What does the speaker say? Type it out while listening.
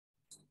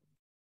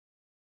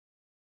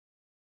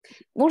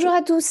Bonjour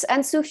à tous,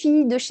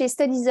 Anne-Sophie de chez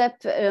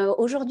StudiesUP.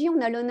 Aujourd'hui, on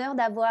a l'honneur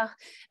d'avoir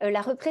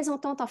la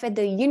représentante en fait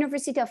de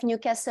University of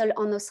Newcastle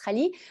en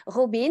Australie,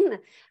 Robin.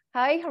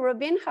 Hi,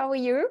 Robin, how are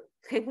you?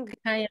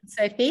 Hi,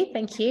 Sophie.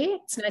 Thank you.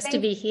 It's nice to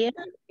be here.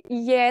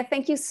 Yeah,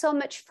 thank you so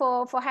much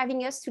for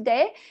having us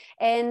today.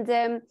 And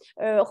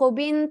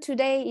Robin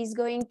today is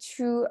going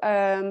to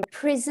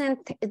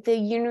present the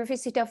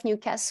University of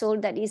Newcastle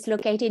that is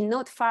located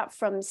not far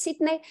from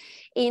Sydney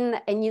in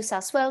New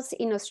South Wales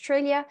in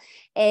Australia.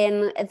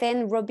 And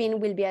then Robin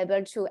will be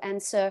able to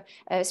answer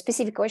a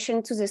specific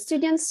question to the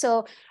students.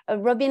 So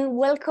Robin,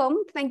 welcome.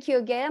 Thank you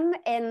again.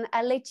 And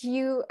I'll let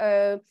you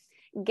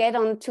get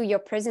on to your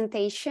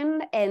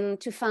presentation and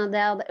to find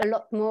out a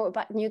lot more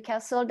about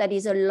Newcastle. That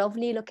is a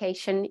lovely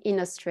location in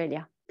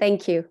Australia.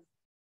 Thank you.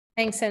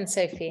 Thanks,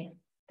 Anne-Sophie.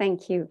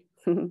 Thank you.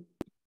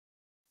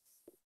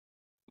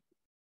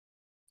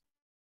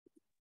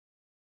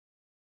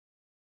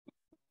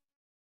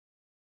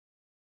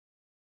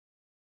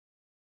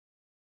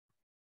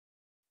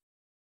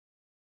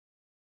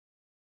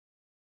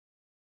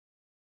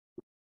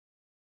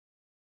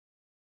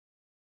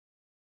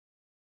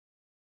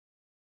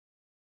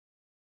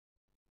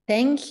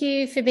 Thank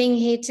you for being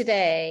here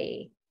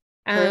today.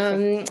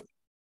 All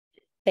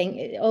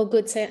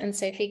good,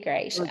 Anne-Sophie,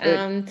 great.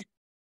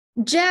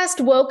 Just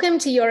welcome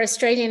to your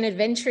Australian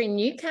adventure in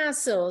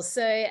Newcastle.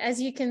 So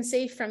as you can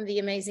see from the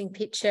amazing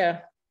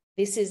picture,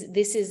 this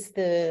is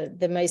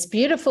the most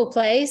beautiful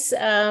place,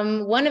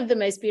 one of the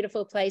most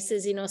beautiful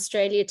places in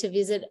Australia to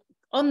visit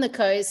on the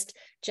coast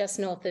just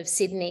north of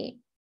Sydney.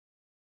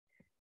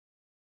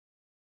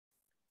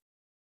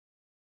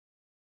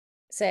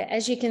 So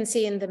as you can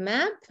see in the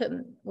map,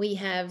 we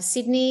have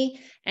Sydney,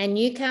 and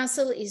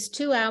Newcastle is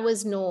 2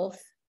 hours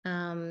north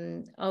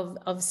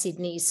of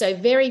Sydney. So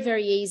very,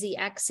 very easy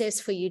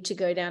access for you to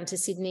go down to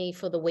Sydney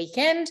for the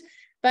weekend,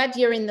 but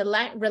you're in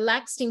the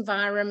relaxed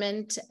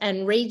environment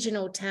and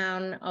regional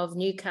town of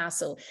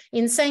Newcastle.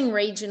 In saying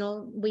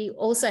regional, we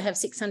also have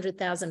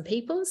 600,000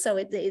 people. So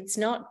it's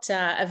not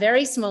a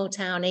very small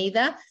town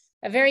either,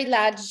 a very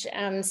large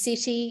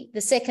city,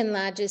 the second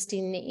largest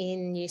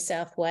in New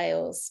South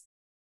Wales.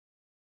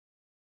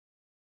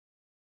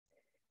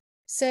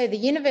 So the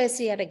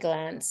university at a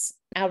glance,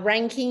 our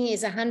ranking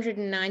is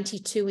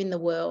 192 in the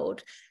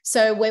world.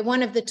 So we're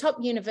one of the top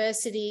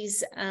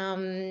universities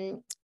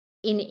in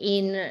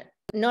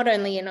not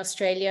only in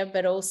Australia,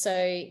 but also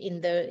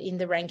in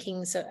the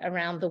rankings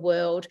around the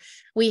world.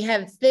 We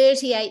have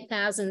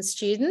 38,000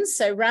 students,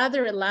 so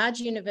rather a large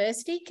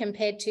university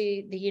compared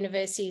to the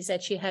universities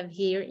that you have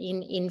here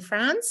in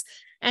France.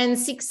 And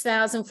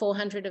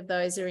 6,400 of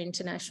those are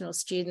international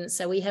students.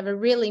 So we have a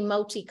really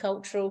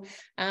multicultural,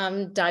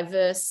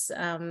 diverse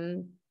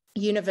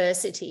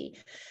university.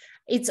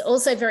 It's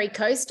also very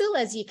coastal,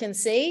 as you can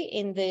see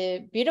in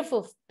the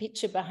beautiful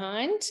picture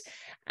behind.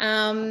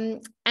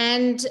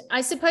 And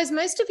I suppose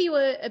most of you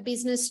are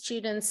business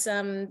students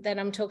that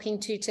I'm talking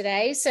to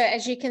today. So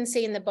as you can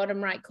see in the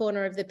bottom right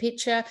corner of the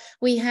picture,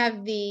 we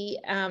have the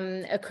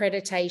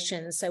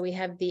accreditation. So we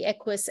have the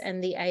EQUIS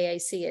and the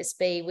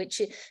AACSB,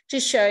 which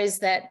just shows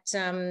that,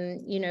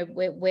 you know,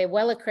 we're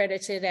well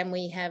accredited and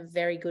we have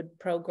very good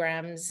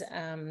programs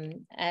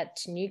at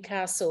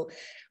Newcastle.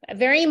 A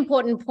very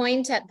important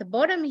point at the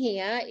bottom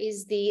here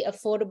is the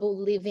affordable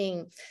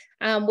living.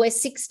 We're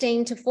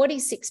 16 to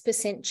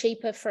 46%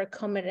 cheaper for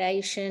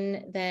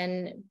accommodation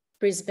than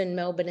Brisbane,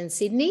 Melbourne and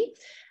Sydney.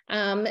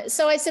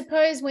 So I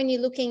suppose when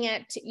you're looking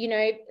at, you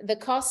know, the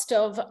cost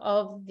of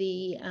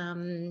the,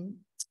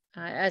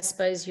 I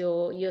suppose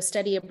your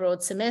study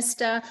abroad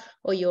semester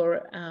or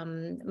your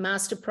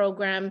master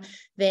program,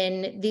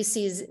 then this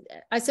is,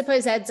 I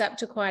suppose, adds up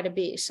to quite a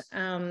bit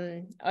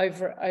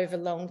over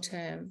long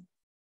term.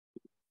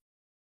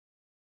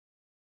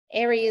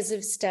 Areas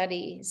of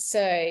study.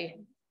 So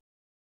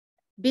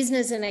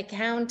business and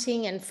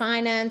accounting and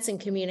finance and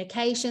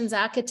communications,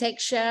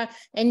 architecture,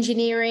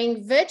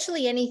 engineering,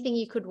 virtually anything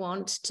you could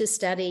want to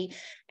study.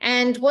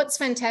 And what's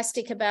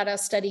fantastic about our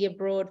study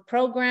abroad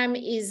program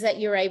is that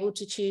you're able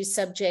to choose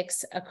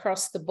subjects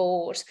across the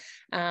board.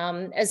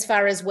 As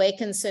far as we're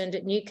concerned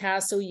at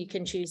Newcastle, you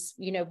can choose,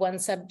 you know, one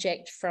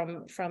subject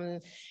from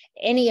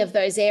any of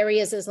those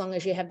areas as long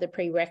as you have the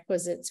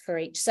prerequisites for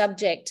each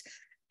subject.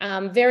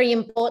 Very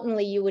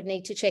importantly, you would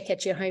need to check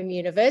at your home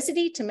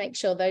university to make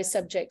sure those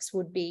subjects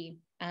would be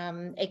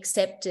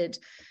accepted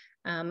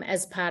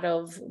as part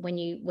of when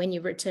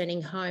you're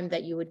returning home,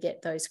 that you would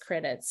get those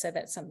credits. So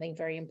that's something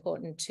very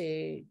important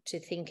to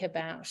think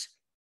about.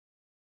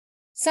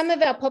 Some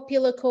of our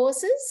popular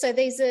courses. So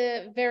these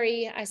are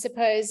very, I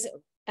suppose,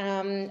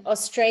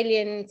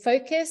 Australian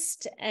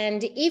focused,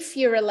 and if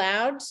you're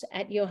allowed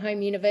at your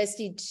home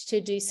university to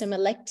do some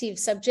elective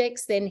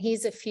subjects, then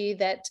here's a few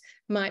that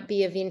might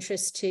be of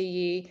interest to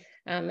you.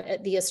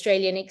 The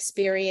Australian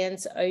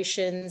experience,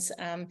 oceans,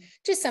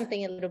 just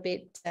something a little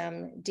bit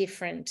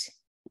different.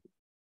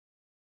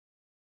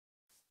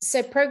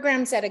 So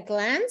programs at a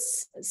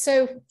glance.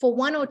 So for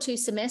 1 or 2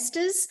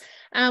 semesters,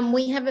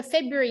 we have a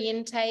February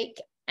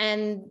intake,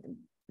 and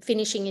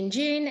finishing in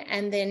June,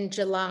 and then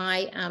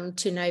July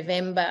to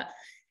November.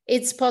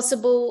 It's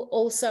possible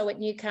also at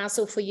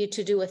Newcastle for you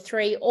to do a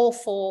 3 or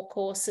 4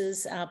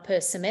 courses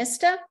per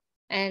semester,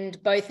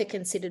 and both are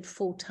considered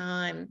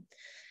full-time.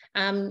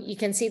 You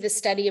can see the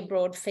study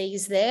abroad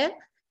fees there.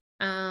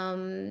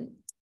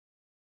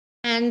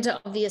 And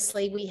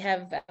obviously we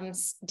have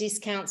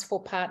discounts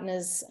for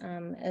partners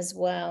as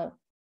well.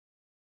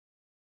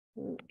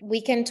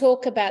 We can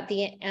talk about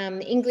the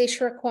English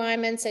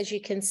requirements, as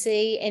you can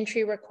see,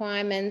 entry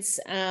requirements.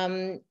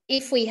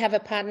 If we have a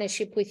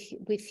partnership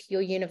with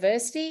your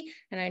university,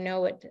 and I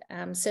know it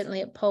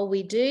certainly at Pole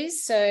we do,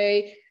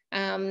 so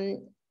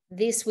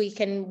this we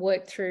can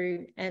work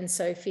through, and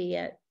Sophie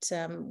at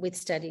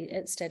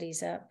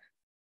StudiesUP.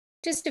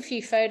 Just a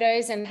few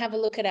photos, and have a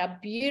look at our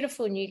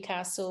beautiful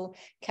Newcastle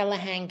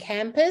Callaghan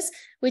campus,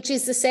 which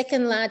is the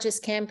 2nd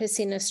largest campus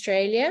in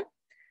Australia.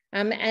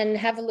 And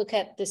have a look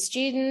at the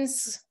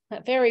students,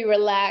 very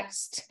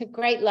relaxed,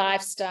 great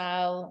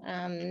lifestyle,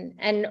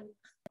 and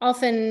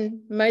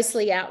often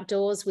mostly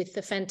outdoors with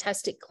the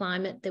fantastic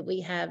climate that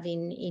we have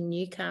in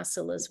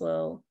Newcastle as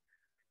well.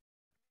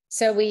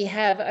 So we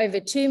have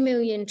over 2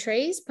 million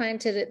trees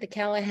planted at the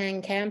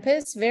Callaghan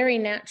campus, very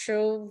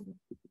natural,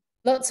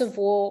 lots of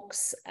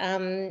walks,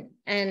 and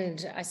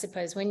I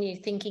suppose when you're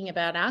thinking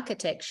about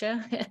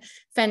architecture,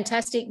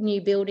 fantastic new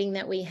building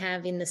that we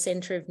have in the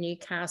centre of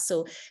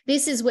Newcastle.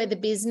 This is where the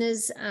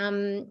business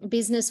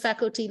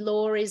faculty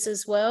law is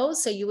as well,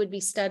 so you would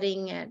be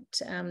studying at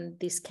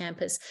this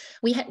campus.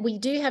 We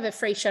do have a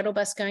free shuttle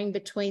bus going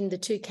between the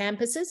 2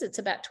 campuses. It's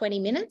about 20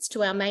 minutes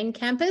to our main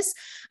campus,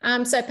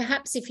 so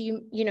perhaps if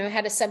you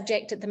had a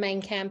subject at the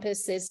main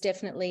campus, there's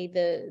definitely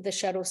the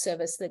shuttle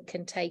service that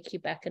can take you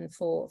back and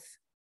forth.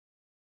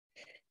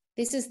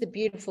 This is the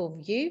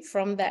beautiful view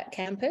from that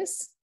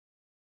campus.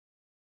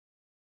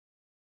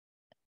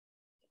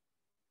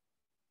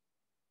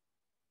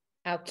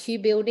 Our Q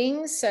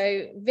buildings,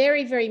 so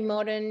very, very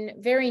modern,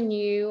 very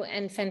new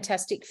and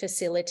fantastic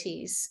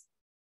facilities.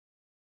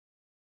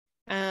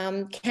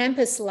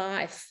 Campus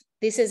life.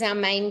 This is our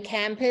main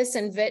campus,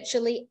 and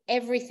virtually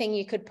everything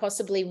you could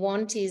possibly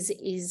want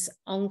is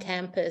on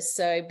campus.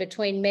 So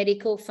between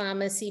medical,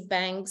 pharmacy,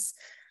 banks,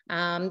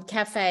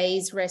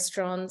 cafes,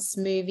 restaurants,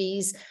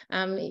 movies,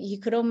 you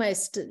could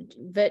almost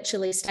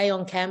virtually stay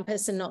on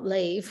campus and not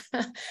leave.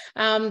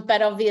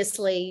 But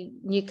obviously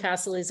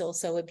Newcastle is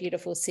also a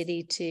beautiful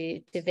city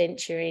to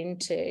venture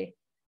into.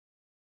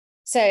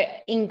 So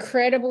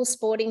incredible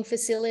sporting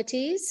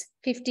facilities,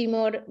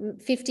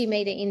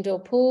 50-metre indoor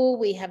pool.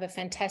 We have a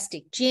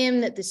fantastic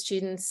gym that the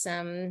students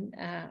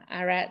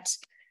are at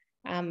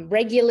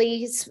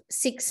regularly,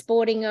 6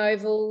 sporting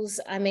ovals.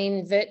 I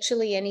mean,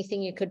 virtually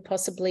anything you could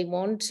possibly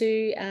want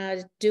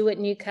to do at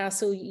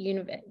Newcastle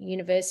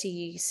University,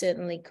 you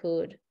certainly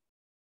could.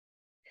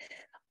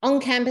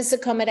 On-campus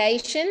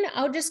accommodation,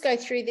 I'll just go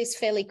through this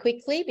fairly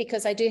quickly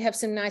because I do have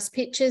some nice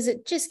pictures.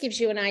 It just gives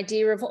you an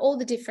idea of all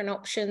the different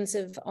options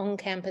of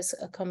on-campus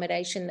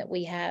accommodation that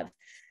we have.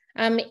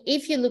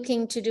 If you're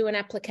looking to do an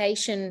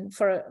application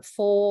for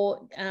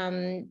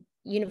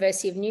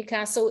University of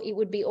Newcastle, it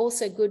would be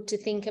also good to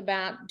think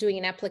about doing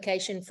an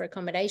application for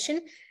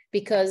accommodation,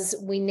 because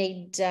we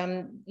need,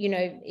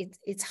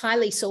 it's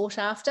highly sought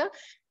after,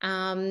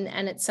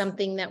 and it's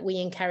something that we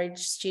encourage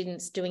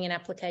students doing an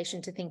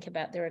application to think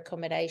about their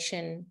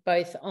accommodation,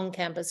 both on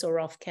campus or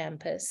off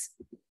campus.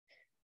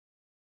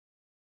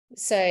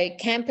 So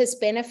campus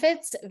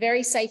benefits,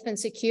 very safe and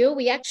secure.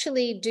 We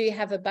actually do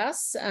have a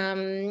bus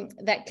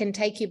that can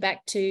take you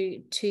back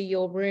to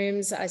your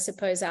rooms, I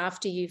suppose,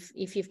 after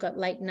if you've got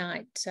late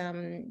night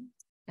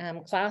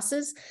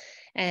classes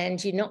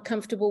and you're not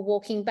comfortable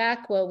walking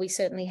back. Well, we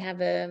certainly have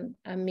a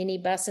mini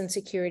bus and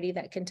security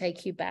that can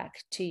take you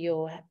back to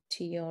your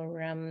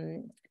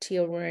rooms.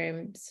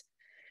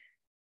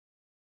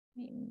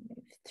 Move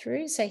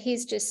through. So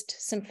here's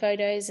just some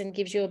photos and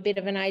gives you a bit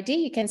of an idea.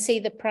 You can see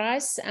the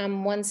price,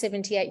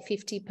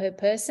 $178.50 per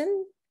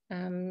person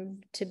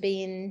to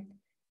be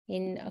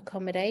in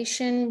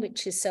accommodation,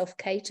 which is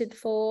self-catered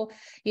for.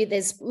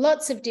 There's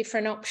lots of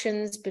different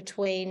options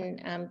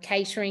between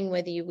catering,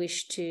 whether you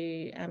wish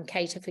to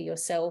cater for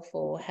yourself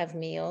or have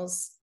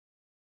meals.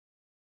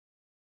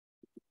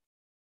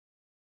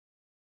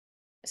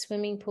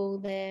 Swimming pool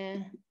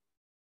there.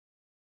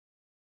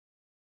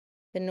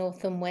 The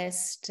north and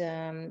west,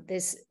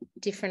 there's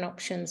different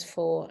options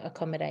for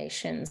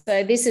accommodation.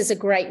 So this is a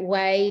great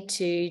way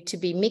to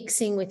be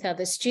mixing with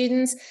other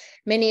students.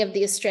 Many of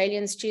the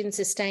Australian students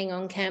are staying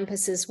on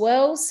campus as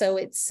well. So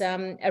it's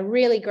a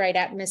really great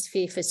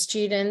atmosphere for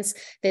students.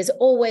 There's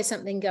always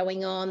something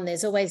going on.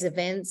 There's always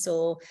events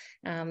or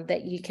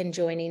that you can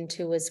join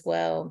into as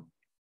well.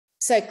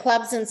 So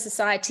clubs and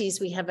societies,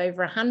 we have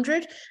over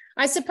 100.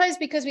 I suppose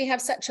because we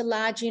have such a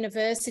large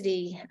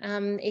university,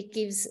 it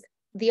gives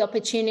the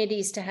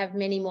opportunities to have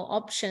many more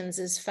options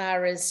as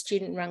far as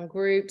student-run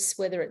groups,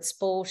 whether it's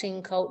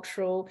sporting,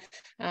 cultural,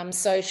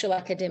 social,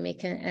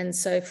 academic, and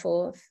so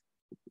forth.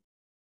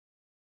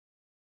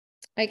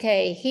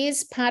 Okay,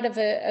 here's part of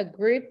a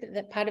group,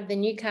 that part of the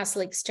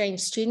Newcastle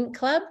Exchange Student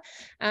Club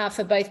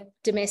for both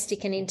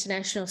domestic and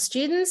international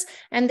students.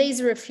 And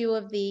these are a few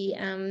of the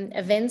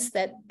events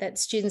that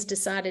students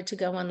decided to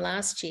go on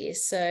last year.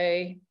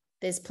 So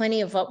there's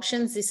plenty of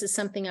options. This is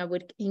something I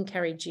would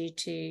encourage you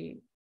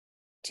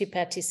to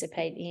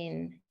participate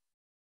in.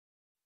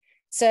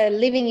 So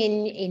living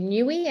in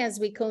Newey, as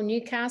we call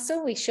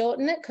Newcastle, we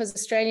shorten it because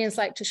Australians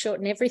like to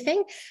shorten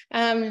everything,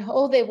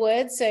 all their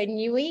words. So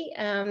Newey,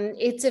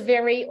 it's a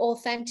very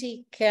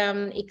authentic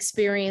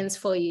experience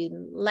for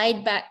you.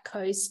 Laid back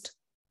coast,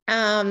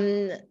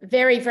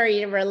 very,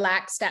 very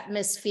relaxed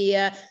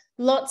atmosphere,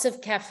 lots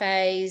of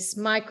cafes,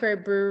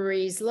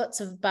 microbreweries, lots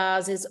of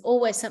bars. There's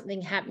always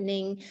something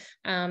happening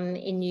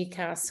in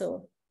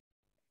Newcastle.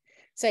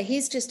 So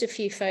here's just a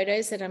few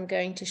photos that I'm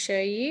going to show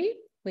you,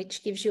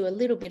 which gives you a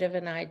little bit of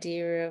an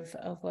idea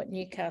of what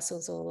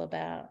Newcastle's all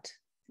about,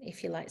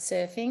 if you like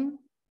surfing.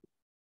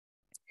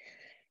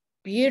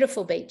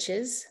 Beautiful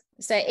beaches.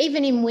 So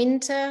even in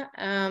winter,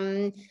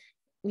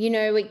 you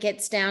know, it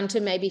gets down to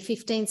maybe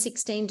 15,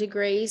 16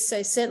 degrees.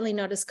 So certainly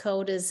not as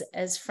cold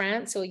as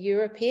France or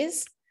Europe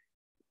is.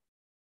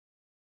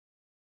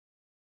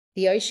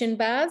 The ocean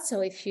baths.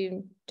 So if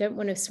you don't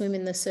want to swim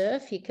in the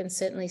surf, you can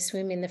certainly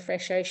swim in the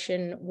fresh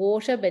ocean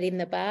water, but in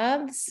the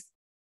baths.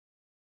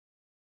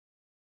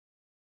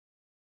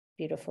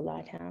 Beautiful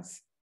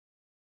lighthouse.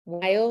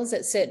 Whales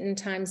at certain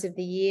times of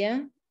the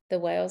year. The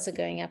whales are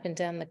going up and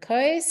down the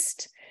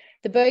coast.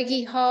 The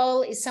Bogey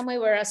Hole is somewhere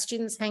where our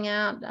students hang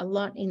out a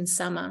lot in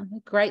summer. A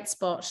great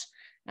spot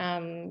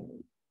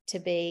to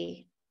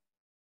be.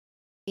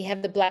 You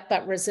have the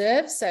Blackbutt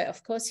Reserve. So,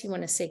 of course, you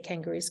want to see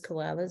kangaroos,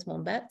 koalas,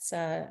 wombats,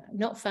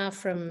 not far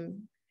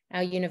from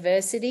our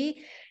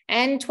university.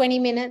 And 20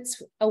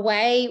 minutes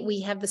away,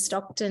 we have the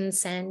Stockton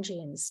Sand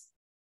Dunes.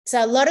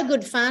 So a lot of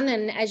good fun,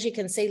 and as you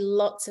can see,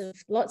 lots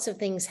of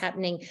things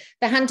happening.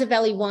 The Hunter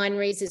Valley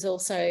Wineries is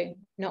also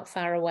not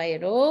far away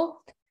at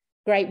all.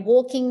 Great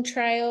walking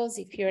trails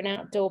if you're an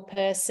outdoor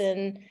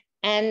person,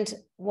 and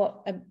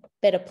what a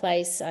better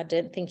place. I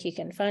don't think you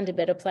can find a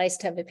better place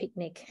to have a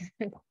picnic.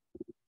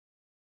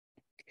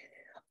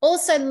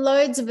 Also,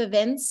 loads of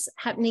events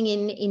happening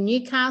in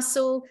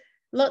Newcastle.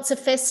 Lots of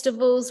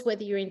festivals,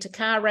 whether you're into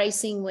car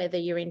racing, whether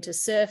you're into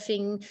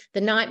surfing.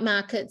 The night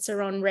markets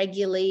are on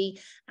regularly.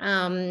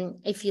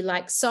 If you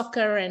like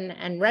soccer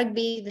and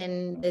rugby,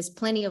 then there's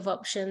plenty of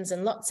options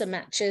and lots of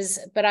matches.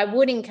 But I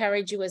would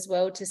encourage you as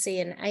well to see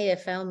an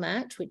AFL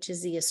match, which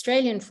is the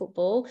Australian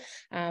football.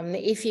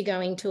 If you're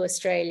going to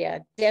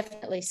Australia,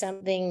 definitely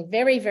something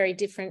very, very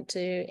different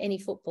to any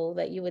football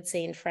that you would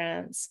see in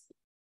France.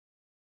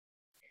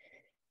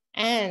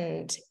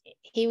 And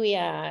here we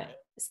are.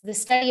 The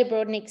Study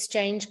Abroad and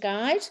Exchange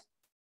Guide.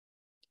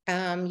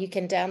 You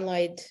can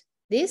download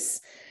this.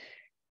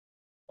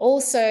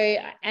 Also,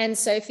 Anne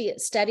Sophie at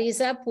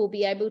StudiesUP will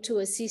be able to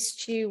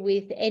assist you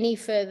with any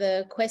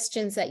further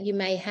questions that you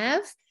may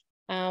have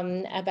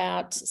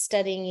about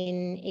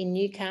studying in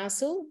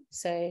Newcastle.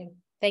 So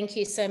thank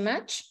you so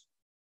much.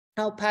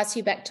 I'll pass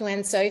you back to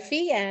Anne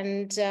Sophie,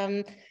 and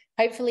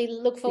hopefully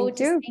look forward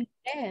to seeing you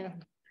there.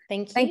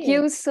 Thank you. Thank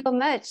you so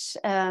much.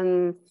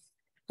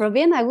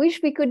 Robin, I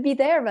wish we could be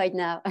there right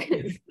now.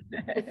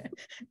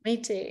 Me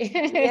too.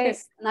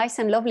 Yes, nice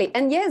and lovely.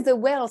 And yes, the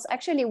whales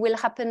actually will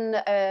happen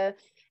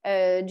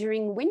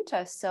during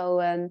winter.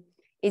 So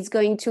it's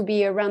going to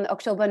be around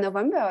October,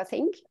 November, I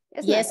think.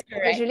 Yes,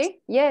 correct.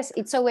 Usually. Yes,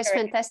 it's always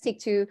correct. Fantastic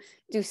to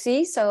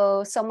see.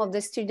 So some of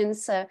the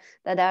students that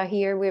are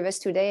here with us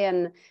today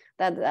and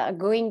that are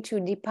going to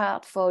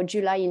depart for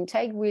July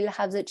intake will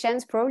have the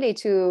chance probably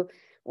to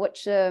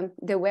watch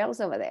the whales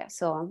over there.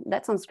 So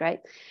that sounds great.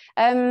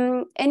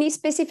 Any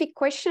specific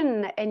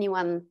question,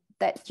 anyone,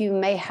 that you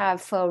may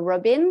have for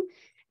Robin?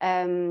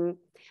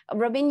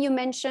 Robin, you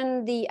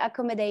mentioned the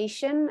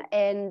accommodation,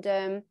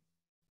 and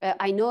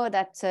I know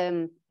that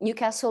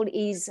Newcastle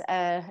is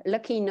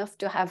lucky enough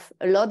to have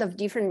a lot of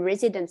different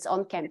residents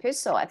on campus.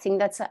 So I think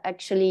that's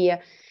actually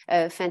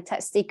a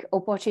fantastic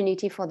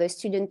opportunity for the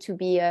student to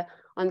be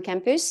on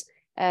campus.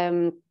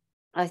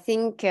 I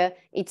think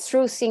it's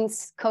true,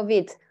 since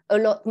COVID, a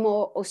lot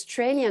more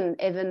Australian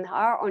even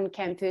are on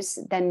campus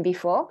than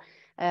before.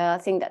 I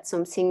think that's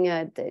something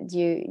that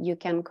you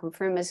can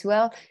confirm as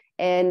well.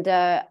 And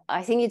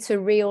I think it's a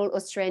real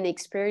Australian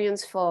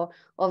experience for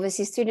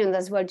overseas students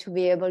as well to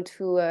be able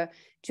to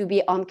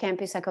be on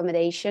campus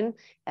accommodation.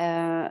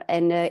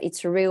 And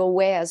it's a real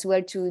way as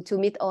well to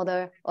meet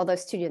other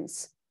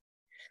students.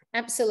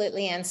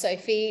 Absolutely,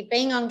 Anne-Sophie.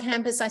 Being on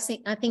campus, I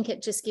think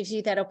it just gives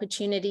you that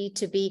opportunity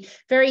to be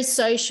very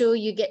social.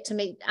 You get to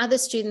meet other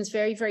students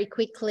very, very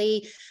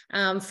quickly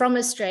from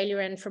Australia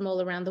and from all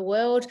around the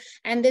world.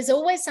 And there's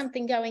always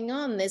something going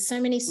on. There's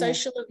so many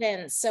social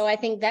events. So I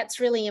think that's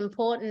really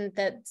important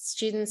that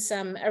students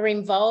are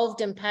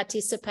involved and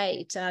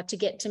participate to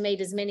get to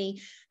meet as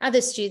many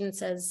other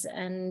students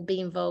and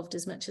be involved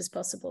as much as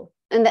possible.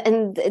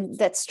 And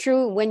that's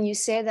true when you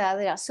say that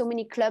there are so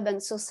many clubs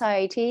and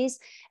societies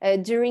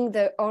during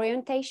the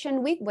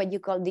orientation week, what you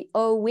call the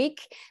O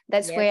week.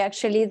 That's Yes. where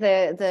actually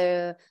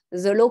the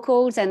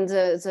locals and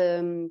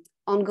the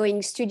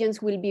ongoing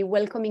students will be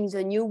welcoming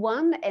the new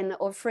one and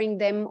offering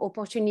them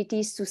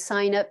opportunities to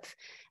sign up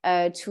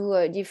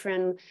to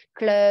different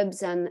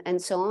clubs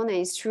and so on. And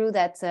it's true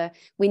that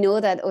we know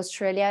that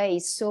Australia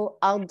is so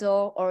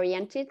outdoor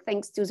oriented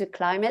thanks to the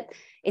climate.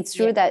 It's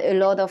true that a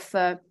lot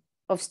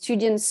of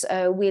students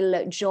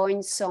will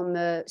join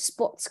some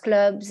sports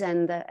clubs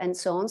and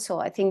so on. So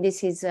I think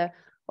this is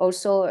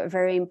also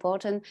very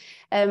important.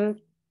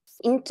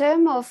 In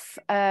terms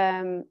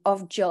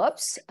of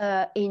jobs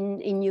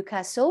in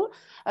Newcastle,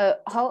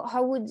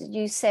 how would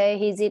you say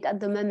is it at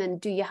the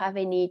moment? Do you have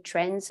any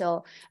trends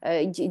or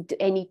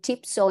any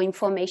tips or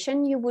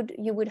information you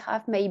would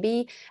have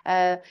maybe?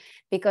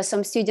 Because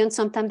some students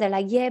sometimes they're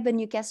like, yeah, but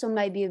Newcastle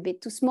might be a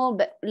bit too small.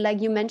 But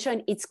like you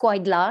mentioned, it's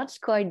quite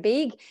large, quite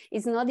big.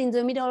 It's not in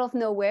the middle of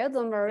nowhere.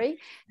 Don't worry.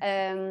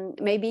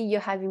 Maybe you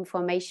have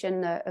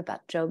information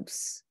about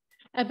jobs.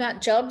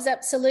 About jobs,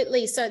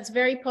 absolutely. So it's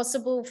very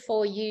possible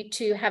for you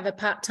to have a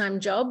part-time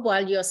job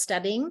while you're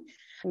studying.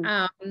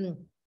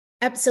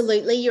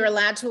 Absolutely, you're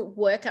allowed to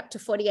work up to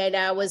 48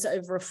 hours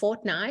over a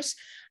fortnight.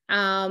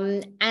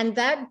 And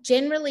that,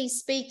 generally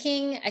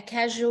speaking, a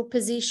casual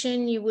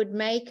position, you would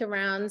make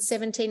around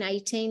 17,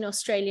 18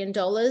 Australian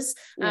dollars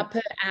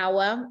per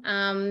hour.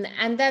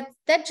 And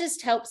that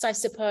just helps, I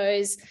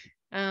suppose,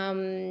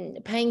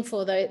 paying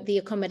for the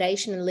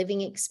accommodation and living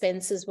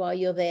expenses while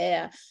you're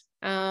there.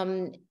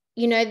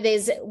 You know,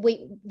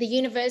 the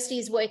university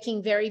is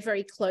working very,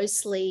 very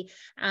closely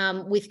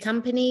with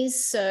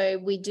companies. So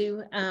we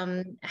do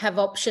have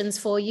options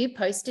for you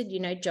posted,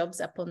 you know,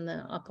 jobs up on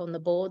the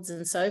boards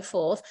and so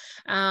forth.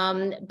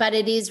 But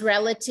it is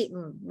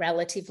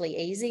relatively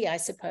easy, I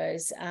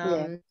suppose,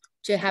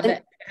 to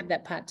have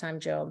that part-time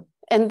job.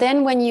 And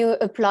then when you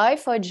apply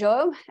for a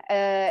job,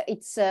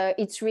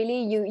 it's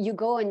really you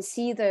go and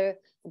see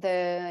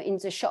in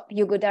the shop,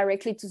 you go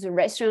directly to the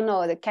restaurant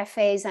or the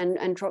cafes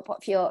and drop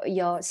off your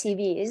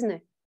CV, isn't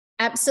it?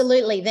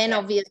 Absolutely. Then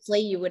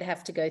obviously you would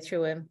have to go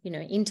through a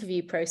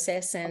interview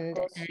process and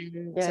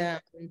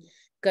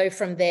go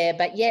from there.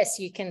 But yes,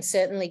 you can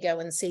certainly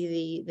go and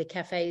see the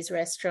cafes,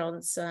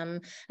 restaurants.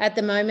 At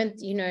the moment,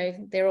 you know,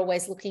 they're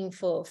always looking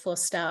for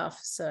staff.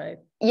 So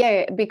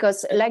yeah,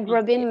 because like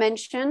Robin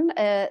mentioned,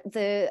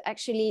 the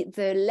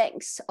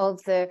length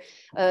of the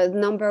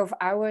number of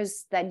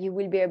hours that you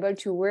will be able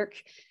to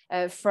work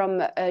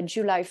from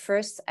July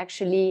 1st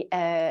actually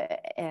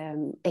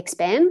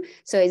expand.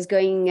 So it's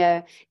going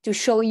to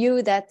show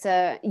you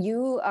that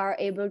you are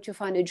able to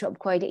find a job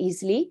quite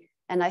easily.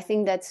 And I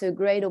think that's a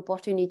great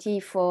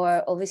opportunity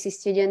for overseas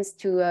students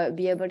to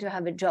be able to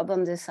have a job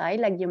on the side,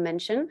 like you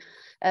mentioned.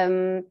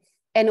 And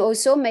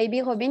also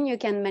maybe, Robin, you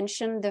can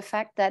mention the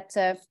fact that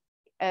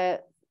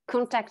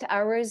contact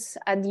hours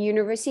at the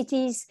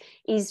universities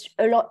is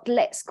a lot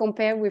less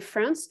compared with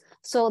France.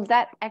 So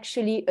that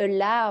actually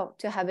allow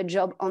to have a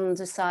job on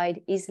the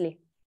side easily.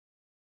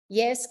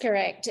 Yes,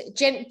 correct.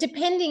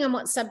 Depending on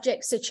what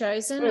subjects are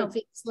chosen,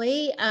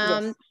 obviously.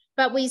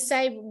 But we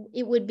say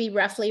it would be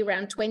roughly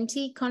around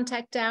 20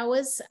 contact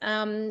hours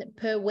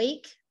per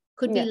week.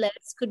 Could be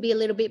less, could be a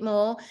little bit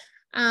more.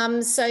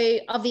 So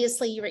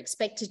obviously you're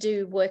expected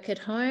to work at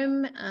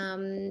home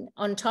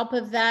on top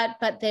of that,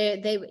 but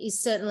there is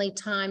certainly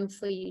time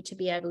for you to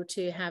be able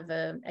to have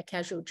a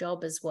casual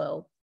job as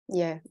well.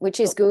 Yeah, which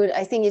is good.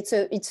 I think it's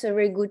a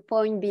very good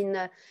point being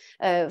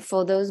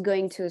for those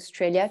going to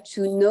Australia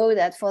to know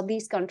that for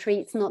this country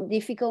it's not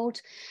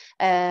difficult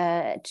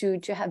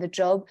to have a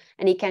job,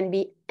 and it can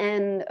be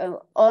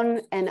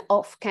on and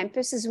off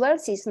campus as well,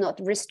 so it's not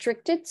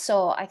restricted.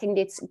 So I think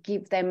it's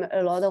give them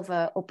a lot of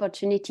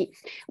opportunity.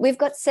 We've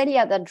got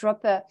Celia that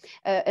dropped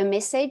a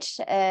message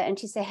and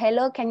she said,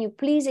 hello, can you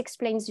please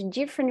explain the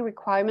different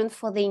requirements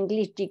for the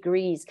English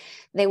degrees?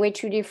 There were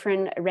two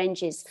different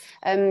ranges.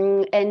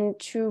 And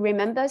to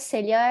remember,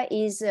 Celia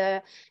is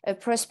a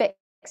prospect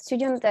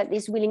student that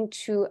is willing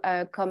to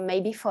come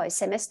maybe for a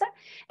semester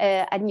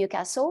at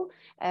Newcastle.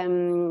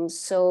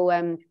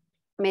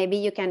 Maybe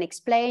you can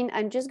explain.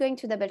 I'm just going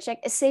to double check.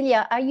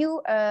 Celia, are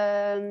you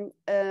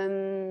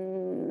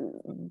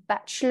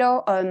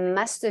bachelor or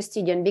master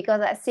student?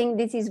 Because I think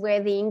this is where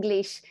the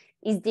English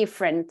is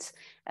different.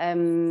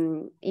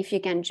 If you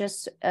can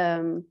just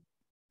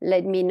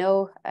let me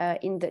know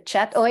in the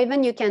chat, or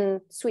even you can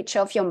switch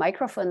off your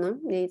microphone. Huh?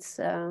 It's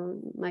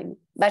my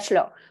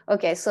bachelor.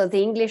 Okay, so the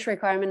English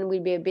requirement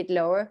will be a bit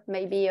lower.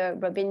 Maybe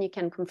Robin, you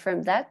can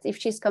confirm that if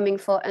she's coming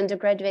for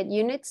undergraduate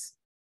units.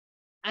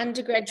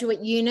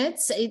 Undergraduate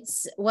units,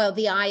 it's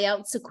the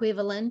IELTS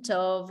equivalent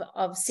of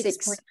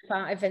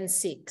 6.5 and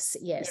 6.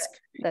 Yes,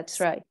 that's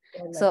right.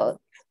 So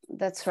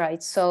that's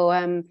right. So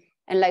and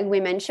like we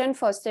mentioned,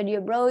 for study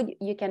abroad,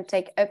 you can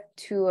take up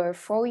to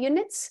 4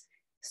 units.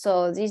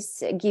 So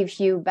this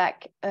gives you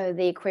back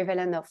the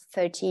equivalent of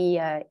 30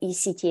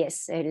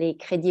 ECTS, les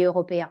crédits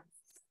européens.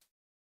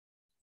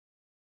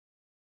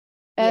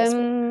 Yes,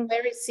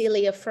 where is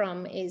Celia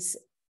from is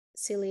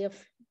Celia,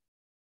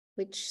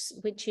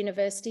 which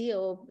university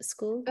or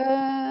school?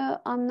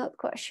 I'm not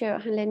quite sure.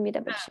 Let me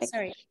double check.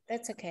 Sorry,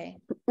 that's okay.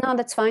 No,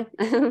 that's fine.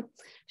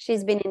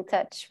 She's been in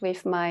touch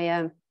with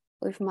my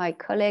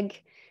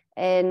colleague,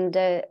 and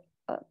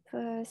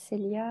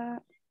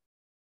Celia.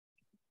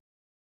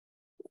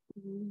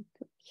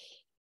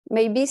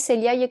 Maybe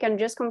Celia, you can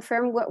just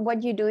confirm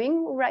what you're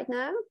doing right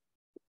now,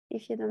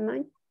 if you don't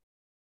mind.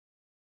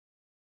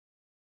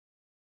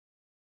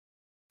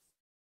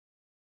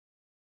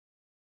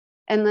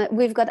 And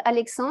we've got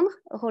Alexandre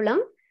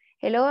Rollin.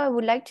 Hello, I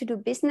would like to do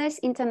business,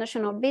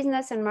 international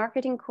business and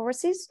marketing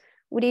courses.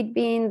 Would it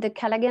be in the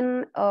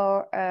Callaghan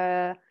or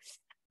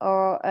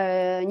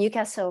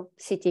Newcastle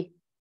City?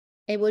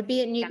 It would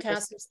be at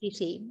Newcastle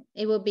City.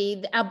 It will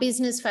be, our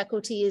business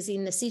faculty is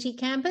in the city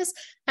campus.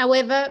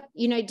 However,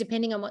 you know,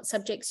 depending on what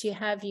subjects you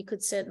have, you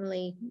could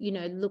certainly, you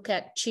know, look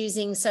at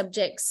choosing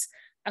subjects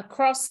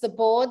across the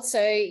board.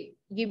 So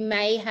you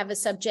may have a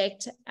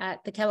subject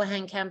at the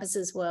Callaghan campus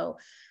as well.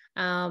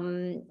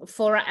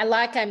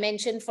 Like I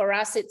mentioned, for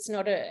us, it's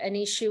not an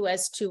issue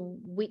as to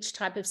which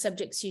type of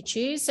subjects you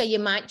choose. So you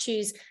might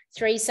choose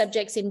 3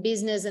 subjects in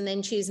business and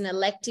then choose an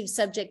elective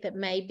subject that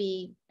may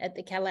be at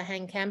the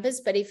Callaghan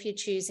campus. But if you're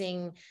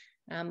choosing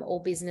all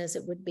business,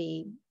 it would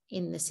be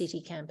in the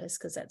city campus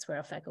because that's where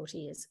our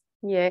faculty is.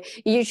 Yeah,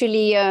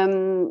 usually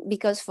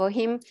because for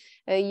him,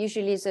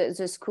 usually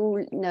the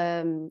school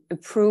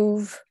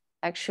approve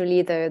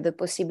actually the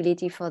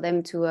possibility for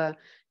them to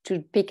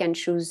pick and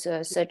choose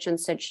such and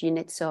such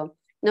units. So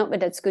no, but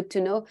that's good to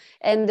know.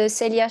 And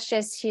Celia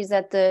says she's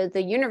at the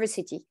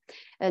university,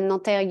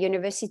 Nanterre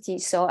University,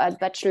 so at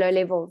bachelor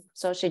level.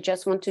 So she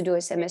just wants to do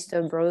a semester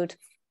abroad.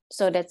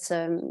 So that's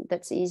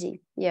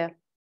easy. Yeah.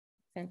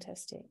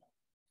 Fantastic.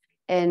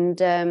 And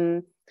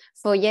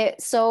so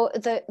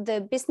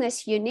the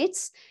business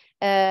units,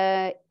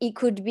 it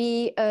could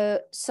be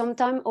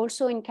sometime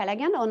also in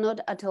Callaghan or not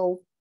at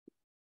all?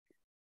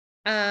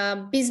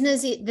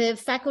 Business, the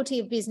faculty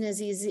of business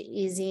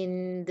is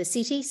in the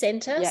city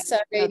centre. Yeah. So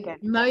okay.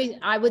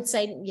 I would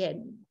say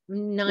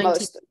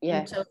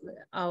 90%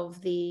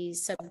 of the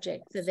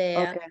subjects are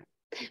there. Okay.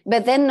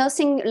 But then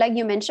nothing, like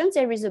you mentioned,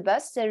 there is a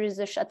bus, there is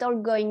a shuttle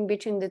going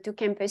between the 2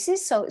 campuses.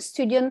 So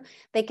students,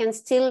 they can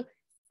still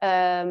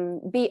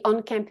be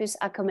on campus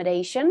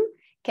accommodation,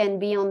 can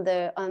be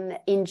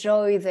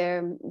enjoy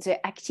the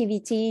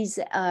activities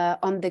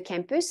on the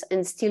campus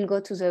and still go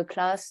to the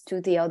class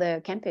to the other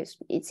campus.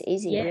 It's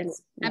easy. Yes, really.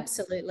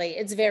 Absolutely.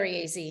 It's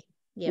very easy.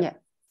 Yeah.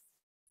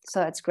 So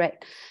that's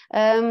great.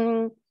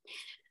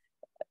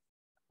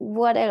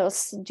 What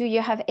else? Do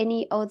you have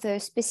any other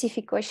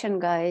specific question,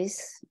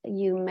 guys,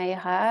 you may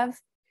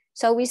have?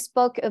 So we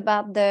spoke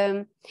about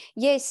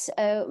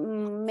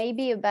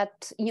maybe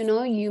about, you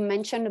know, you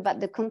mentioned about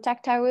the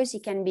contact hours.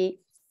 It can be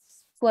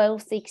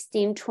 12,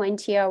 16,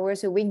 20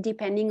 hours a week,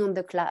 depending on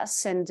the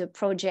class and the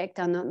project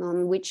and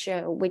on which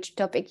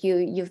topic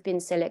you've been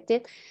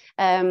selected.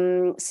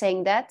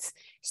 Saying that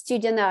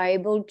students are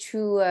able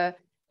to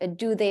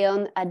do their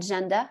own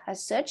agenda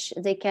as such.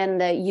 They can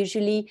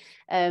usually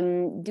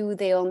do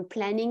their own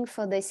planning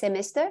for the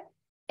semester.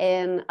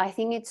 And I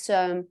think it's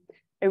a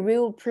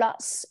real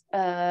plus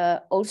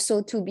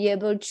also to be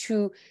able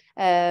to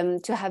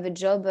have a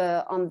job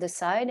on the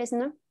side,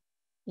 isn't it?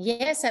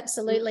 Yes,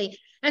 absolutely.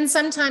 And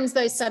sometimes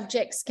those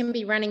subjects can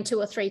be running 2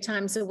 or 3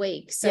 times a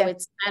week. So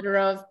it's a matter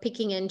of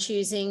picking and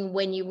choosing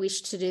when you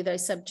wish to do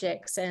those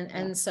subjects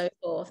and so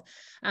forth.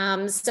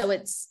 So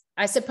it's,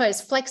 I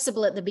suppose,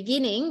 flexible at the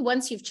beginning.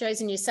 Once you've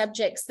chosen your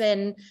subjects,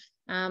 then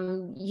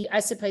I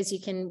suppose you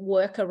can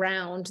work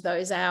around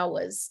those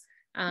hours.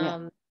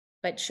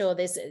 But sure,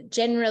 there's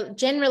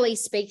generally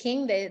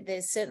speaking,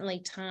 there's certainly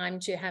time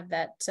to have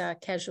that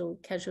casual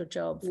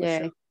job for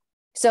sure.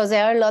 So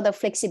there are a lot of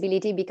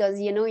flexibility because,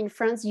 you know, in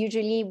France,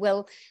 usually,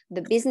 well,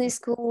 the business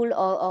school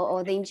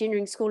or the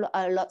engineering school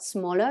are a lot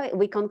smaller.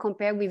 We can't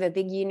compare with a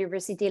big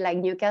university like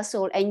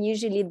Newcastle, and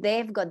usually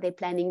they've got their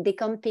planning. They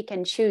can't pick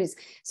and choose.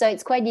 So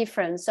it's quite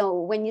different.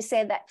 So when you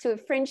say that to a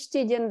French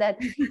student that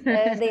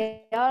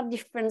there are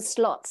different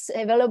slots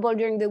available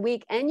during the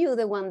week and you're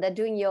the one that's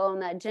doing your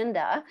own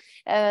agenda,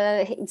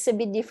 it's a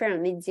bit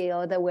different. It's the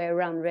other way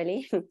around,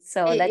 really.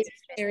 So that's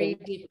very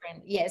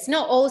different. Yes,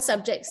 not all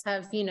subjects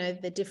have, you know,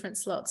 the different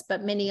slots,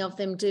 but many of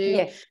them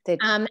do.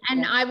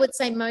 And I would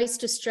say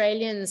most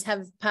Australians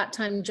have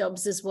part-time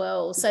jobs as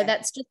well. So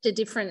that's just a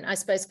different, I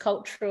suppose,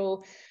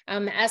 cultural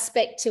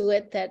aspect to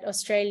it, that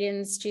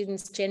Australian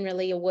students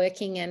generally are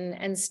working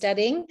and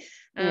studying.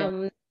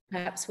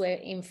 Perhaps where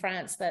in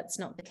France, that's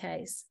not the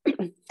case.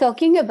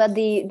 Talking about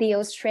the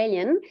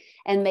Australian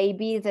and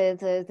maybe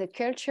the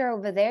culture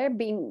over there,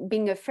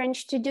 being a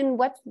French student,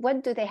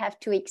 what do they have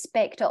to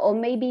expect? Or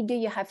maybe do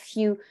you have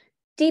few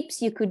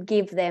tips you could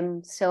give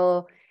them?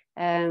 So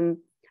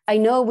I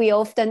know we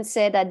often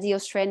say that the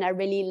Australians are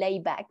really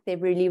laid back, they're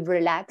really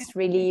relaxed,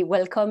 really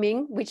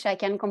welcoming, which I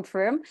can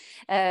confirm.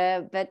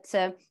 But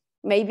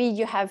maybe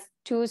you have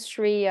 2 or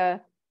 3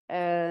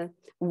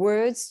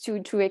 words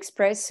to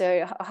express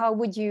how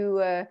would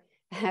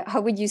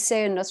you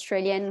say an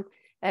Australian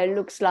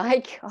looks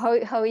like?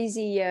 How is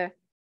he?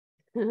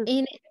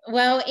 In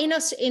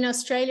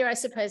Australia, I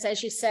suppose,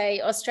 as you say,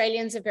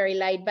 Australians are very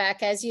laid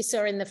back. As you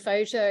saw in the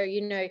photo,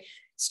 you know,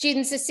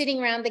 students are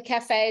sitting around the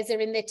cafes, they're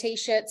in their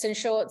t-shirts and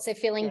shorts, they're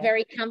feeling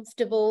very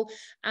comfortable.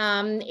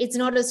 It's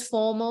not as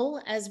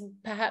formal as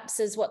perhaps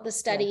as what the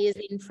study is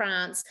in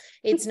France.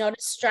 It's not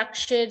as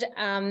structured.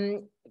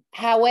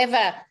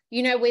 However,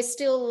 you know, we're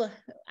still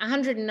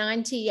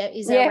 190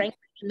 is our rank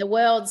in the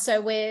world,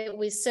 so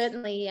we're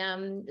certainly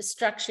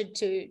structured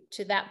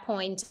to that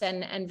point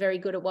and very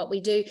good at what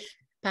we do.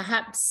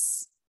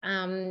 Perhaps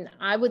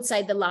I would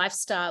say the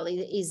lifestyle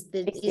is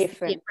the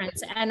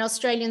difference, and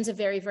Australians are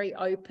very, very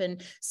open.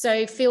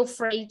 So feel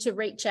free to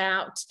reach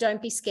out.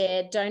 Don't be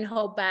scared. Don't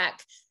hold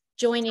back.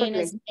 Join in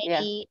as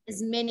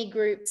many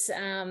groups,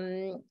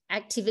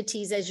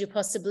 activities as you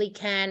possibly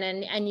can,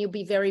 and you'll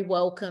be very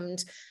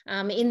welcomed.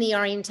 In the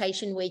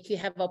orientation week, you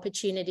have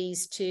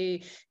opportunities to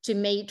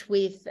meet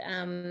with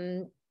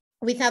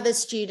other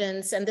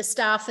students, and the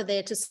staff are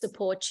there to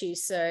support you.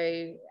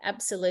 So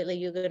absolutely,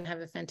 you're going to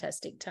have a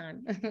fantastic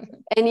time.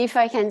 And if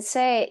I can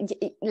say,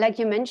 like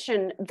you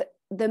mentioned,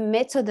 the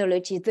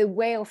methodology, the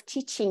way of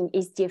teaching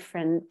is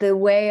different. The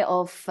way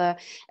of,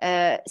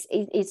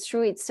 it's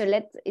true, it's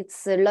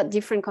a lot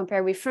different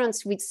compared with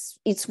France.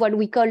 It's what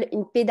we call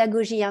une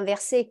pédagogie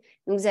inversée.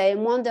 Donc, vous avez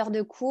moins d'heures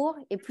de cours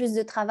et plus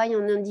de travail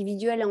en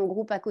individuel et en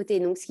groupe à côté.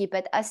 Donc, ce qui peut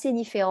être assez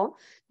différent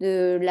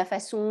de la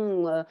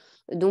façon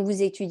dont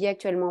vous étudiez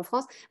actuellement en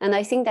France. And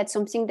I think that's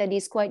something that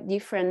is quite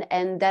different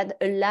and that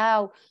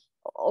allow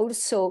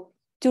also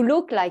to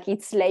look like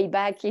it's laid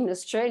back in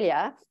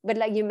Australia. But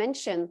like you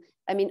mentioned,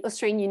 I mean,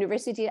 Australian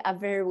universities are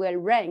very well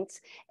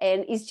ranked,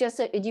 and it's just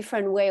a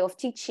different way of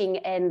teaching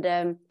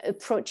and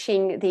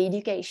approaching the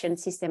education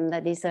system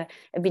that is a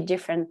bit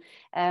different.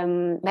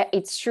 But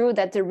it's true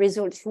that the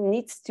result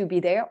needs to be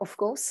there, of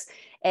course.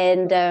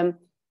 And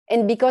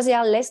because there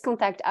are less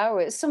contact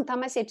hours,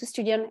 sometimes I say to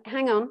students,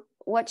 hang on,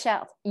 watch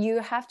out. You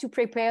have to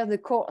prepare the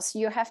course.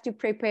 You have to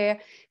prepare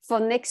for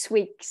next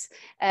week's.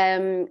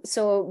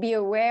 So be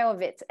aware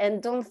of it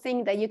and don't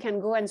think that you can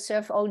go and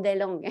surf all day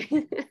long.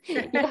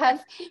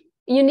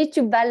 You need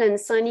to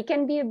balance, and it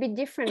can be a bit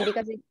different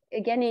because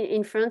again,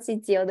 in France,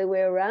 it's the other way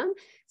around.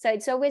 So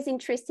it's always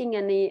interesting,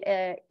 and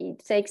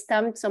it takes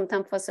time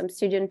sometimes for some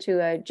students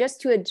to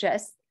just to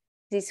adjust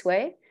this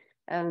way.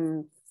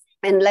 And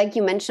like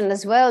you mentioned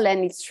as well,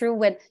 and it's true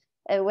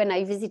when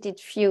I visited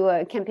few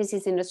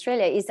campuses in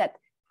Australia, is that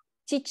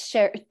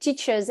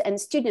teachers and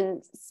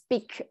students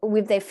speak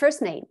with their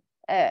first name,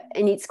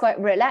 and it's quite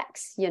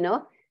relaxed, you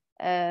know.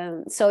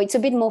 So it's a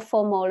bit more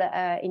formal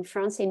in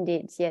France,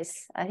 indeed.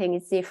 Yes, I think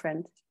it's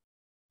different.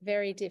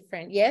 Very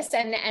different, yes.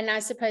 And I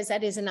suppose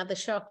that is another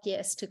shock,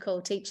 yes, to call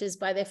teachers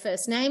by their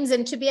first names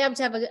and to be able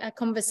to have a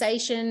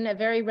conversation, a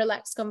very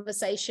relaxed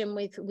conversation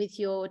with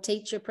your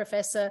teacher,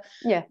 professor,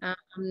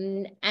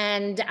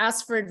 and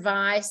ask for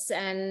advice.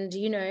 And,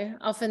 you know,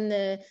 often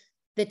the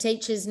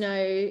teachers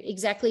know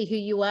exactly who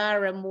you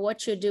are and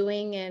what you're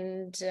doing.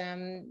 And,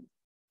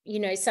 you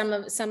know, some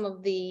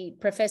of the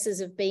professors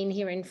have been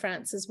here in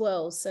France as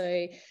well,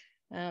 so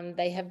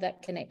they have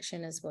that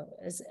connection as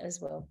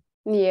well.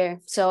 Yeah.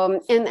 So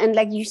and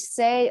like you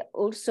say,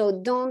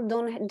 also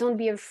don't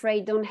be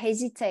afraid, don't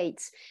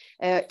hesitate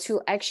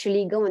to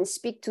actually go and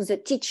speak to the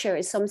teacher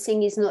if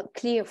something is not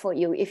clear for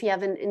you, if you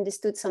haven't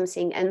understood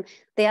something. And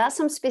there are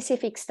some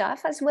specific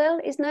staff as well,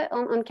 isn't it,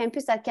 on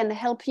campus that can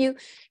help you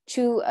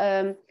to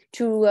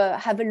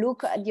have a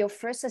look at your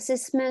first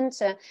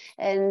assessment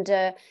and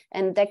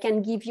that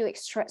can give you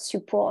extra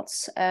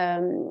supports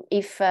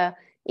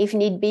if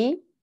need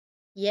be.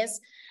 Yes.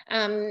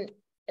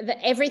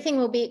 Everything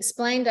will be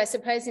explained, I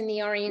suppose, in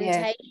the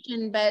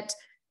orientation, but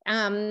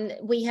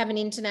we have an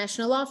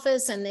international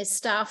office and there's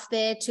staff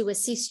there to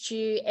assist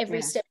you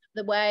every step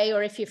of the way,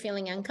 or if you're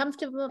feeling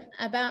uncomfortable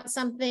about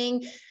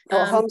something.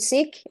 Or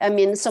homesick. I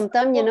mean,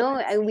 sometimes, you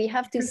know, we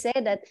have to say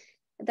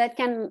that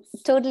can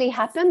totally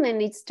happen,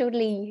 and it's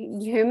totally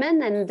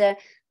human, and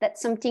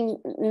that's something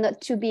not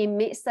to be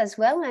missed as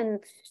well, and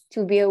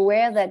to be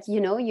aware that,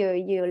 you know,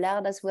 you're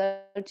allowed as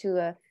well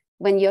to,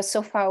 when you're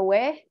so far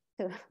away,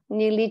 to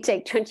nearly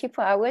take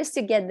 24 hours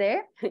to get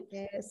there.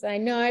 Yes, I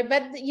know,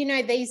 but you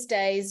know, these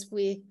days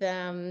with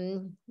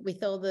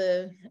all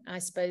the, I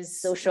suppose,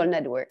 social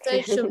network,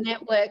 thanks,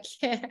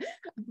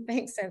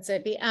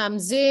 Sophie.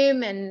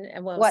 Zoom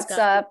and well, WhatsApp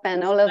Skype,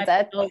 and all of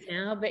that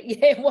now, but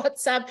yeah,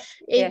 WhatsApp.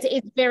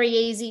 It's very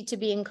easy to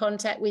be in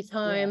contact with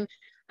home.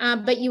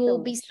 But you will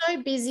be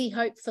so busy,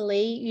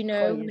 hopefully, you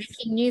know,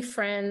 making new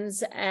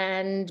friends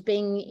and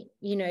being,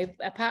 you know,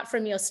 apart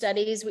from your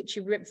studies, which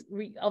you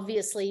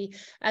obviously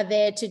are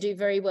there to do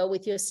very well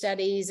with your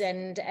studies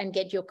and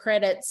get your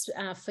credits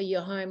for your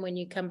home when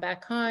you come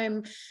back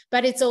home.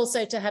 But it's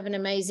also to have an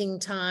amazing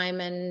time.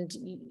 And,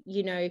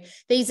 you know,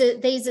 these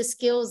are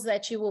skills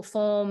that you will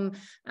form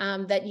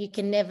that you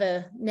can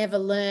never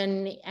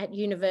learn at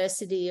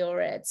university or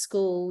at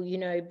school, you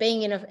know,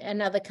 being in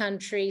another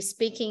country,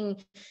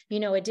 speaking, you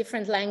know, a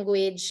different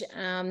language,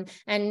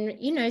 and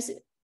you know,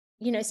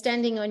 you know,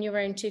 standing on your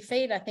own 2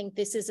 feet. I think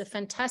this is a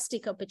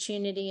fantastic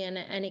opportunity and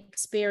an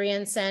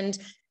experience. And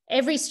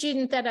every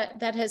student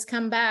that has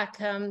come back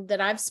that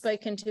I've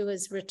spoken to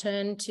has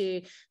returned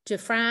to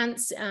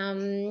France,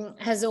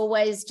 has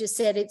always just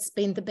said it's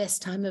been the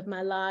best time of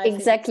my life.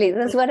 Exactly,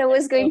 that's what I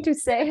was going to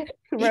say,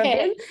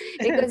 Robin,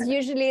 yeah. because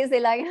usually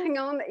they're like, hang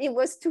on, it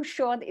was too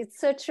short. It's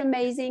such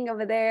amazing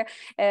over there.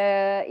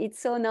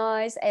 It's so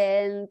nice,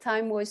 and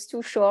time was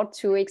too short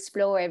to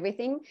explore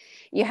everything.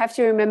 You have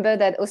to remember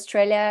that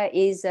Australia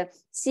is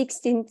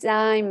 16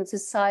 times the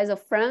size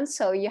of France,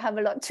 so you have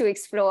a lot to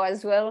explore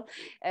as well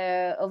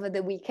over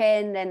the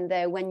weekend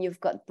and when you've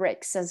got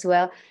breaks as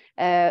well.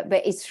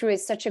 But it's true,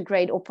 it's such a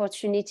great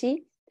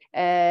opportunity.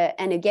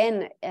 And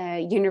again,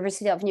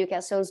 University of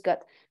Newcastle's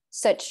got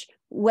such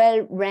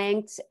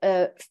well-ranked,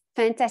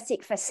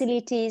 fantastic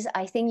facilities.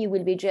 I think you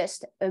will be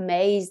just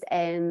amazed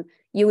and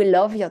you will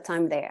love your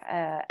time there.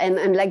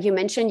 And like you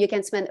mentioned, you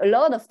can spend a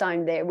lot of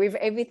time there with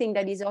everything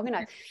that is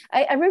organized.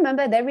 I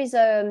remember there is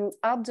an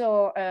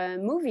outdoor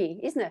movie,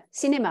 isn't it?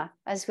 Cinema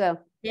as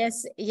well.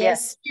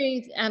 Yes,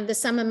 through the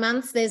summer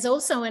months. There's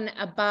also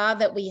a bar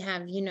that we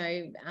have, you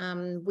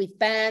know, with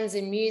bands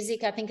and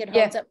music. I think it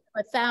holds up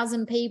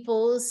 1,000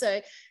 people. So,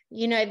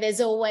 you know,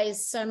 there's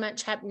always so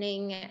much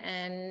happening.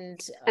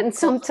 And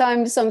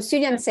sometimes some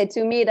students say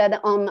to me that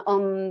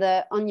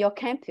on your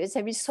campus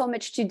there is so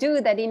much to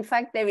do that in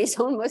fact there is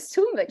almost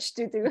too much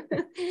to do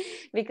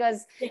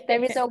because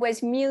there is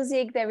always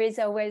music, there is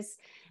always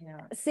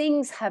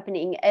things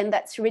happening, and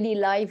that's really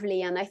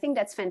lively. And I think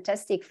that's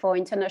fantastic for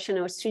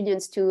international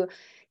students to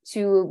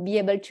be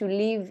able to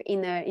live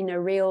in a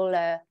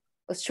real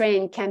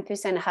Australian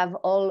campus and have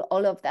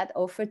all of that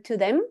offered to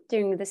them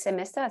during the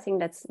semester. I think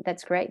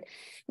that's great.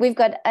 We've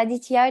got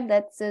Aditya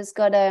that's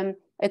got a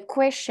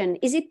question.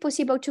 Is it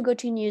possible to go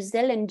to New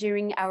Zealand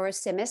during our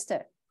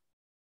semester?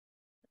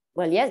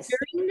 Well, yes.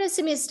 During the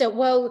semester,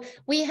 well,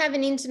 we have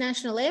an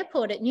international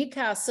airport at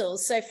Newcastle.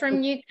 So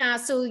from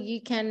Newcastle,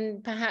 you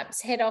can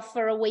perhaps head off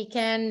for a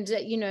weekend.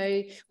 You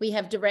know, we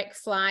have direct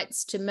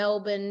flights to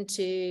Melbourne,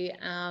 to,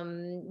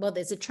 well,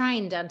 there's a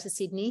train down to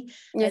Sydney.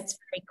 Yes. It's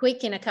very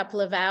quick in a couple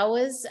of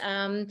hours.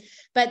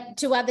 But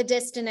to other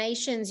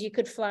destinations, you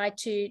could fly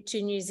to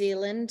New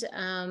Zealand,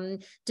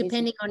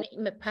 depending on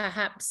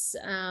perhaps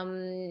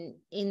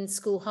in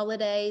school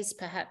holidays,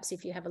 perhaps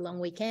if you have a long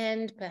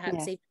weekend,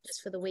 perhaps even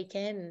just for the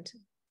weekend.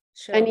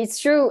 Sure. And it's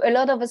true, a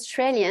lot of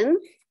Australian,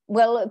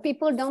 well,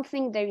 people don't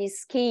think there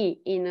is ski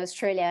in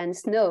Australia and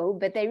snow,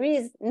 but there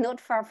is not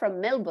far from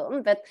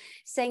Melbourne. But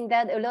saying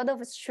that, a lot of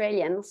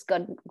Australians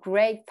got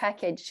great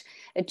package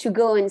to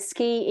go and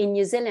ski in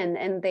New Zealand,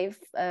 and they've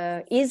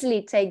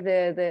easily take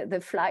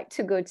the flight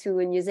to go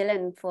to New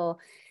Zealand for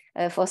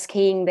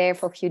skiing there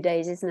for a few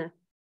days, isn't it?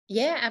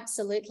 Yeah,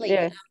 absolutely.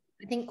 Yes.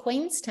 I think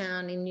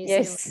Queenstown in New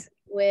Zealand,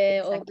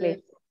 where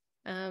exactly.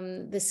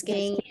 The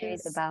skiing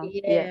is about,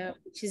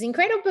 which is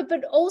incredible,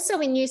 but also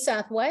in New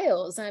South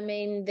Wales, I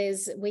mean,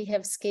 we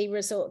have ski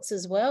resorts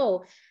as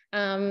well,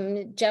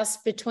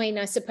 just between,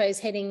 I suppose,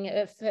 heading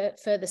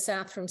further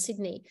south from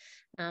Sydney,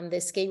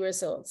 there's ski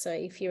resorts. So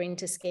if you're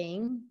into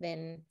skiing,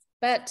 then,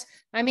 but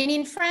I mean,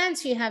 in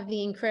France, you have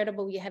you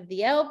have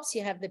the Alps,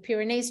 you have the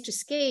Pyrenees to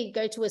ski,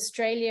 go to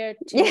Australia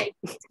to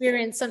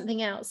experience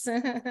something else.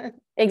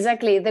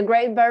 Exactly, the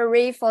Great Barrier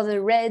Reef or the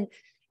Red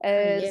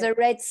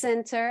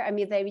Center. I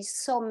mean, there is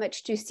so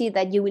much to see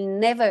that you will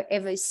never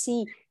ever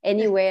see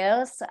anywhere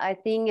else. I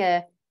think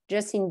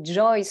just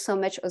enjoy so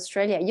much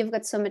Australia. You've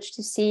got so much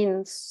to see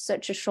in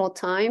such a short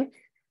time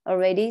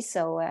already,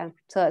 so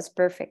that's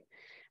perfect.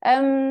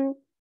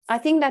 I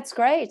think that's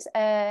great.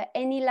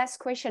 Any last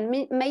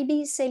question?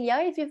 Maybe Celia,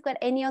 if you've got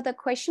any other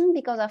question,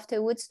 because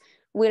afterwards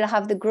we'll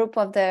have the group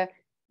of the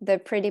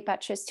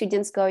pre-departure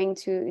students going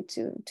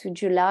to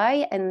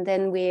July, and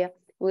then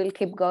we'll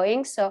keep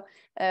going. So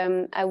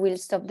I will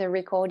stop the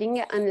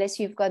recording unless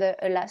you've got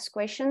a last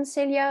question,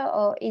 Celia,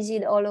 or is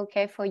it all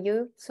okay for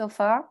you so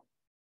far?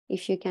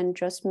 If you can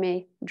just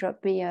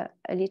drop me a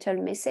little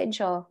message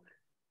or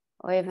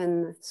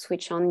even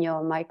switch on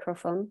your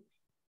microphone.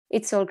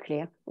 It's all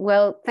clear.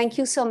 Well, thank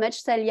you so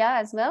much, Celia,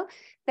 as well.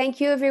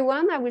 Thank you,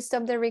 everyone. I will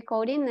stop the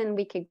recording and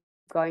we keep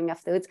going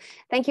afterwards.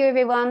 Thank you,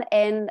 everyone.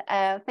 And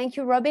thank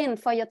you, Robin,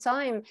 for your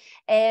time.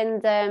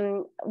 And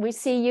we'll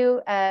see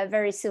you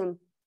very soon.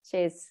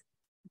 Cheers.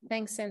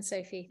 Thanks,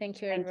 Anne-Sophie.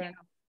 Thank you, everyone.